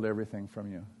 stole everything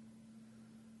from you.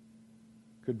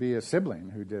 Could be a sibling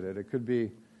who did it. It could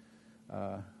be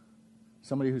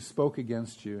somebody who spoke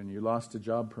against you and you lost a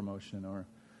job promotion or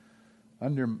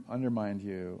undermined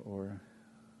you, or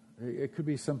it could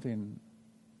be something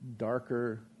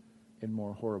darker and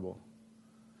more horrible.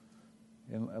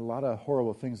 And a lot of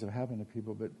horrible things have happened to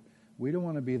people, but we don't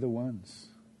want to be the ones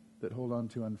that hold on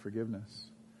to unforgiveness.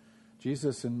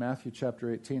 Jesus in Matthew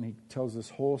chapter 18, he tells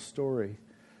this whole story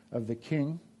of the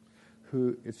king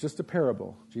who, it's just a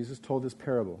parable. Jesus told this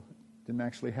parable. It didn't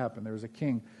actually happen. There was a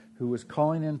king who was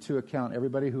calling into account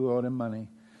everybody who owed him money.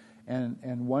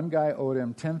 And one guy owed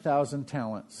him 10,000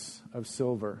 talents of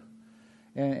silver.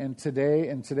 And today,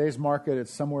 in today's market,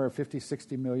 it's somewhere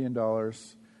 $50-60 million. Or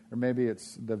maybe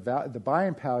it's the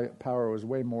buying power was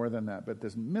way more than that. But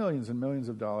there's millions and millions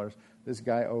of dollars this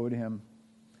guy owed him.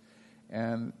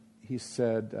 And he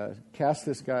said, cast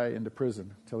this guy into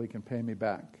prison until he can pay me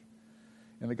back.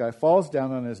 And the guy falls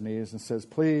down on his knees and says,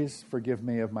 please forgive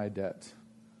me of my debt.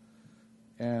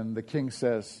 And the king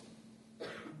says,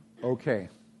 okay.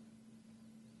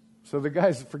 So the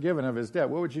guy's forgiven of his debt.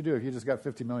 What would you do if you just got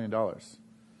 $50 million?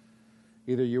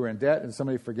 Either you were in debt and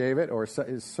somebody forgave it, or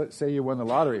say you won the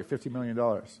lottery, $50 million.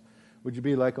 Would you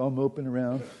be like all moping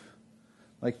around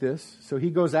like this? So he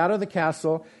goes out of the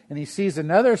castle and he sees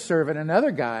another servant,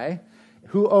 another guy,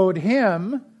 who owed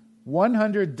him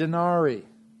 100 denarii.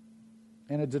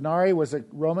 And a denarii was a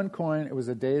Roman coin. It was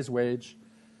a day's wage.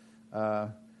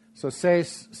 So say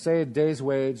a day's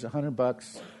wage,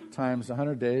 $100 times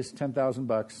 100 days,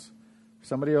 $10,000.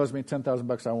 Somebody owes me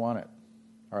 $10,000. I want it.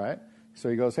 All right. So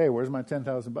he goes, hey, where's my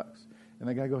 $10,000? And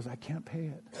the guy goes, I can't pay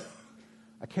it.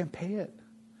 I can't pay it.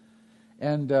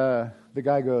 And the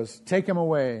guy goes, take him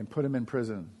away and put him in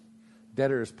prison,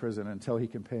 debtor's prison, until he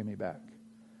can pay me back.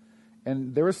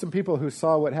 And there were some people who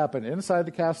saw what happened inside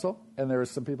the castle, and there were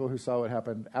some people who saw what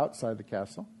happened outside the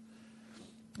castle.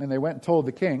 And they went and told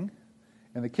the king.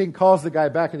 And the king calls the guy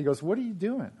back and he goes, what are you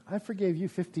doing? I forgave you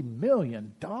 $50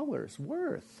 million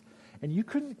worth. And you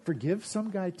couldn't forgive some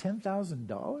guy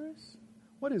 $10,000?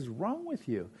 What is wrong with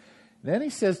you? Then he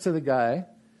says to the guy,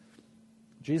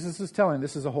 Jesus is telling,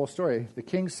 this is a whole story. The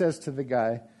king says to the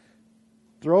guy,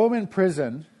 throw him in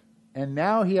prison, and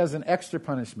now he has an extra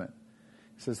punishment.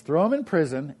 He says, throw him in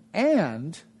prison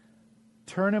and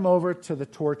turn him over to the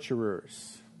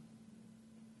torturers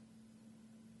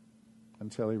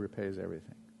until he repays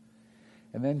everything.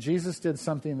 And then Jesus did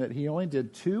something that he only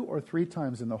did 2 or 3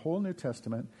 times in the whole New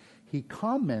Testament. He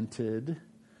commented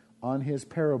on his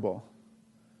parable.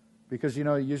 Because,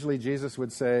 usually Jesus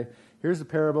would say, here's the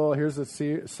parable, here's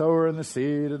the sower and the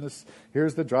seed, and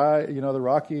here's the dry, the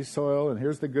rocky soil, and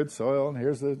here's the good soil, and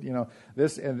here's the,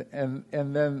 this, and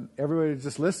then everybody would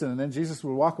just listen, and then Jesus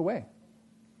would walk away.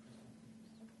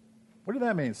 What did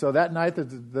that mean? So that night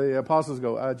the apostles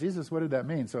go, Jesus, what did that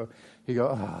mean? So he'd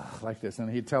go, like this,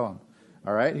 and he'd tell them.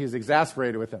 All right? He's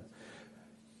exasperated with them.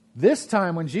 This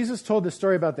time, when Jesus told the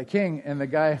story about the king and the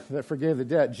guy that forgave the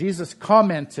debt, Jesus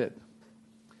commented.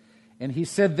 And he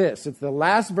said this. It's the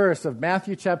last verse of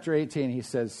Matthew chapter 18. He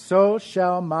says, so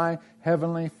shall my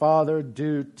heavenly Father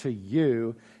do to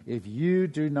you if you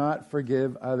do not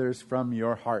forgive others from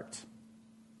your heart.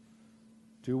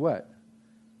 Do what?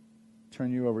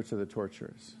 Turn you over to the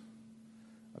torturers.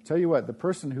 I'll tell you what, the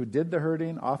person who did the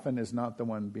hurting often is not the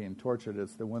one being tortured.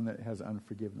 It's the one that has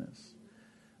unforgiveness.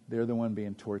 They're the one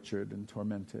being tortured and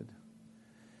tormented.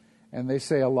 And they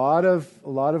say a lot of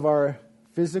our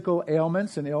physical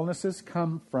ailments and illnesses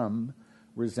come from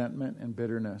resentment and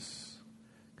bitterness.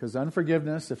 Because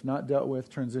unforgiveness, if not dealt with,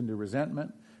 turns into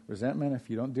resentment. Resentment, if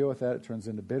you don't deal with that, it turns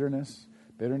into bitterness.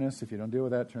 Bitterness, if you don't deal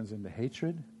with that, turns into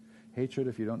hatred. Hatred,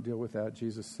 if you don't deal with that,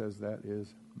 Jesus says that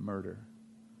is murder.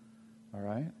 All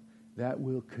right? That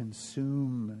will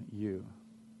consume you.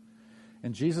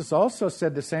 And Jesus also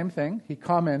said the same thing. He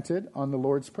commented on the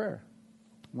Lord's Prayer.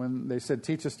 When they said,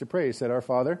 teach us to pray, he said, Our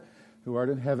Father, who art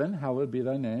in heaven, hallowed be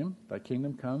thy name. Thy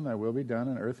kingdom come, thy will be done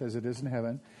on earth as it is in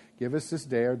heaven. Give us this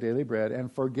day our daily bread,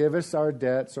 and forgive us our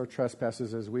debts or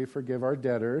trespasses as we forgive our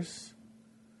debtors.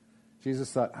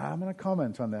 Jesus thought, I'm going to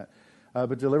comment on that.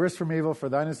 But deliver us from evil, for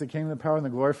thine is the kingdom, the power, and the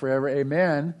glory forever.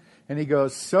 Amen. And he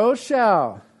goes, so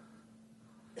shall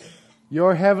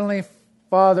your heavenly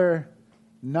Father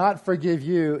not forgive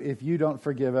you if you don't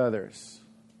forgive others.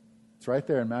 It's right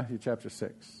there in Matthew chapter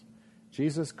 6.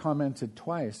 Jesus commented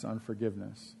twice on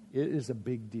forgiveness. It is a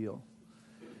big deal.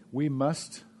 We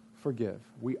must forgive.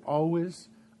 We always,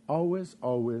 always,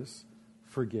 always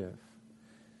forgive.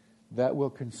 That will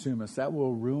consume us. That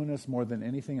will ruin us more than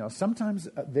anything else. Sometimes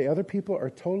the other people are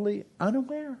totally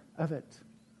unaware of it.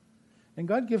 And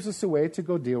God gives us a way to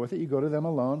go deal with it. You go to them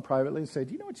alone, privately, and say,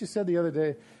 do you know what you said the other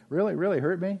day really, really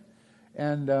hurt me?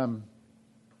 And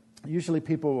usually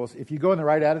people will, if you go in the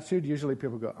right attitude, usually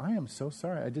people go, I am so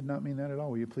sorry. I did not mean that at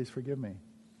all. Will you please forgive me?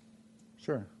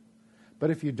 Sure.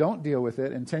 But if you don't deal with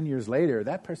it, and 10 years later,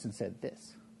 that person said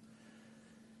this.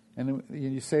 And then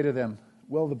you say to them,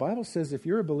 well, the Bible says if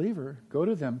you're a believer, go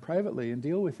to them privately and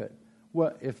deal with it.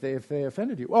 What if they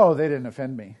offended you? Oh, they didn't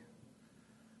offend me.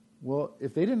 Well,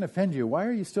 if they didn't offend you, why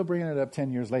are you still bringing it up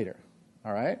 10 years later?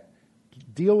 All right?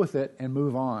 Deal with it and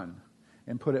move on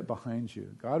and put it behind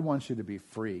you. God wants you to be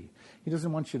free. He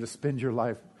doesn't want you to spend your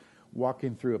life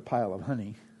walking through a pile of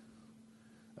honey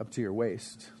up to your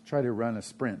waist. Try to run a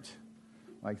sprint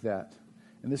like that.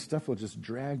 And this stuff will just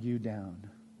drag you down.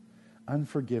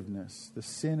 Unforgiveness, the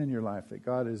sin in your life that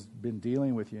God has been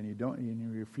dealing with you and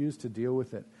you refuse to deal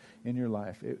with it in your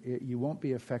life, you won't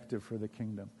be effective for the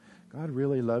kingdom. God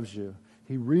really loves you.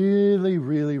 He really,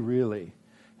 really, really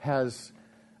has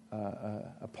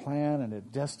a plan and a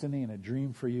destiny and a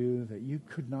dream for you that you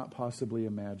could not possibly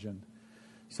imagine.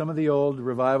 Some of the old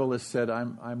revivalists said,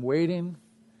 I'm waiting,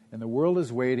 and the world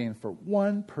is waiting for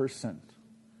one person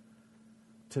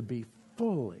to be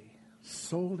fully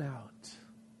sold out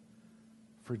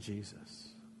for Jesus.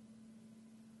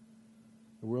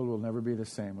 The world will never be the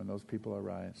same when those people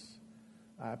arise.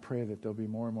 I pray that there'll be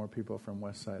more and more people from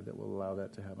Westside that will allow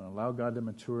that to happen. Allow God to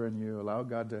mature in you. Allow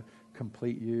God to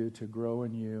complete you, to grow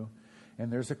in you.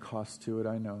 And there's a cost to it,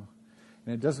 I know.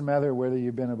 And it doesn't matter whether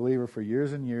you've been a believer for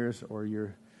years and years or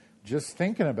you're just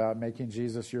thinking about making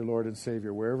Jesus your Lord and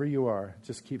Savior. Wherever you are,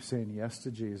 just keep saying yes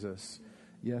to Jesus.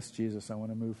 Yes, Jesus, I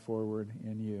want to move forward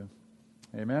in you.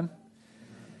 Amen?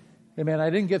 Amen. I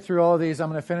didn't get through all of these. I'm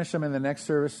going to finish them in the next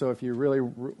service, so if you really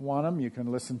want them, you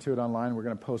can listen to it online. We're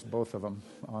going to post both of them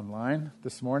online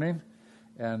this morning.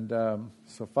 And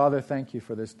so, Father, thank you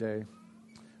for this day.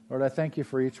 Lord, I thank you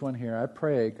for each one here. I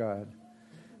pray, God,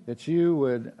 that you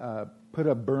would put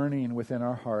a burning within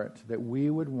our heart, that we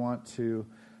would want to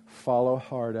follow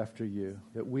hard after you,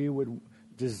 that we would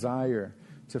desire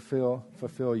to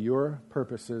fulfill your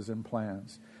purposes and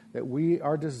plans, that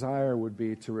our desire would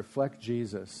be to reflect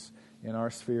Jesus in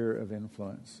our sphere of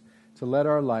influence, to let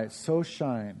our light so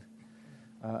shine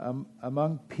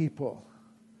among people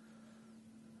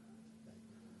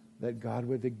that God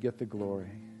would get the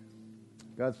glory.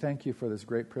 God, thank you for this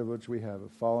great privilege we have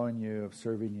of following you, of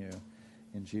serving you.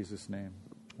 In Jesus' name,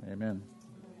 amen.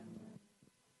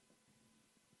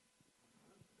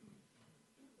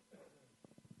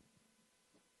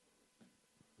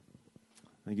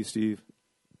 Thank you, Steve.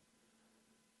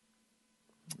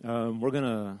 We're going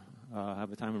to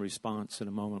have a time of response in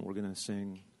a moment. We're going to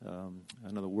sing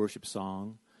another worship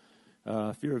song.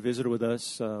 If you're a visitor with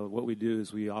us, what we do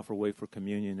is we offer a way for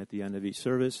communion at the end of each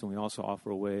service, and we also offer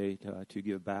a way to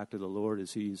give back to the Lord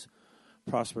as He's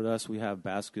prospered us. We have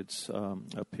baskets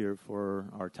up here for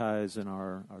our tithes and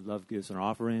our love gifts and our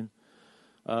offering.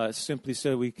 Simply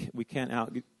said, we can't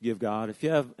outgive God. If you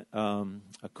have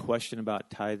a question about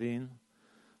tithing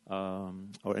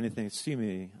or anything, see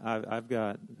me. I've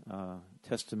got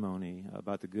testimony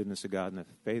about the goodness of God and the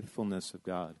faithfulness of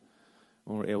God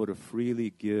when we're able to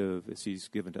freely give as He's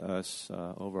given to us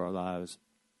over our lives.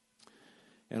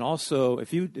 And also,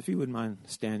 if you wouldn't mind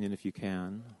standing, if you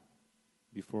can,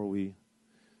 before we.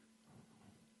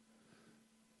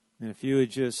 And if you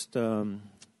would just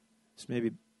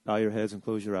maybe bow your heads and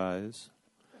close your eyes.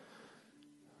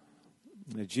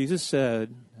 Jesus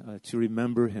said to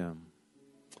remember Him.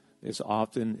 as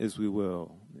often as we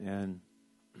will. And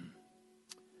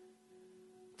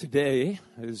today,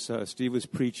 as Steve was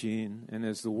preaching, and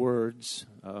as the words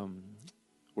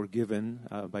were given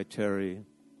by Terry,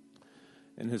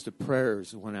 and as the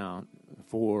prayers went out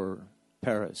for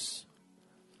Paris,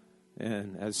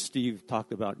 and as Steve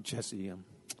talked about Jesse,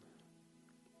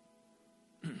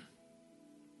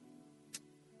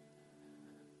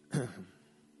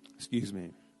 excuse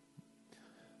me,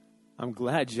 I'm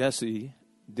glad Jesse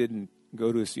didn't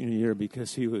go to his senior year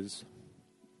because he was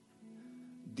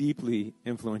deeply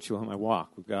influential in my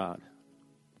walk with God.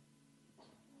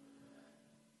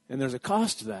 And there's a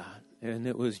cost to that, and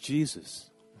it was Jesus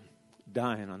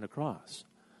dying on the cross.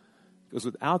 Because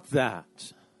without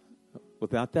that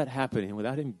happening,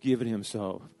 without him giving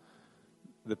himself,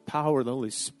 the power of the Holy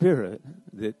Spirit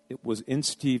that it was in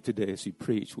Steve today as he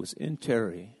preached, was in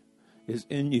Terry, is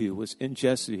in you, was in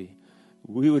Jesse,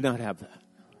 we would not have that.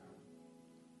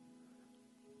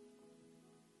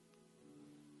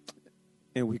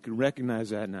 And we can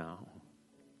recognize that now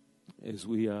as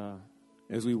we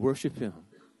worship him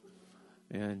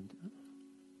and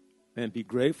be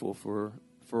grateful for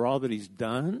all that he's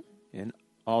done and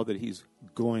all that he's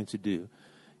going to do.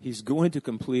 He's going to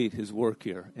complete his work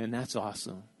here, and that's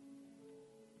awesome.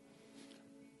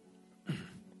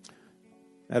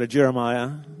 Out of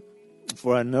Jeremiah,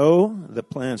 for I know the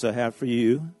plans I have for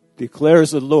you,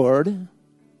 declares the Lord,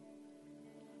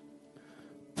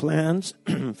 plans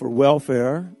for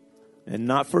welfare and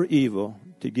not for evil,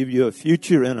 to give you a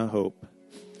future and a hope.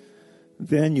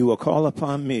 Then you will call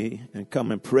upon me and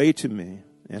come and pray to me,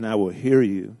 and I will hear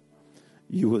you.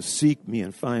 You will seek me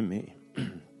and find me.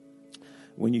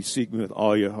 When you seek me with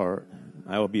all your heart,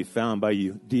 I will be found by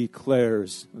you,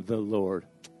 declares the Lord.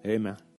 Amen.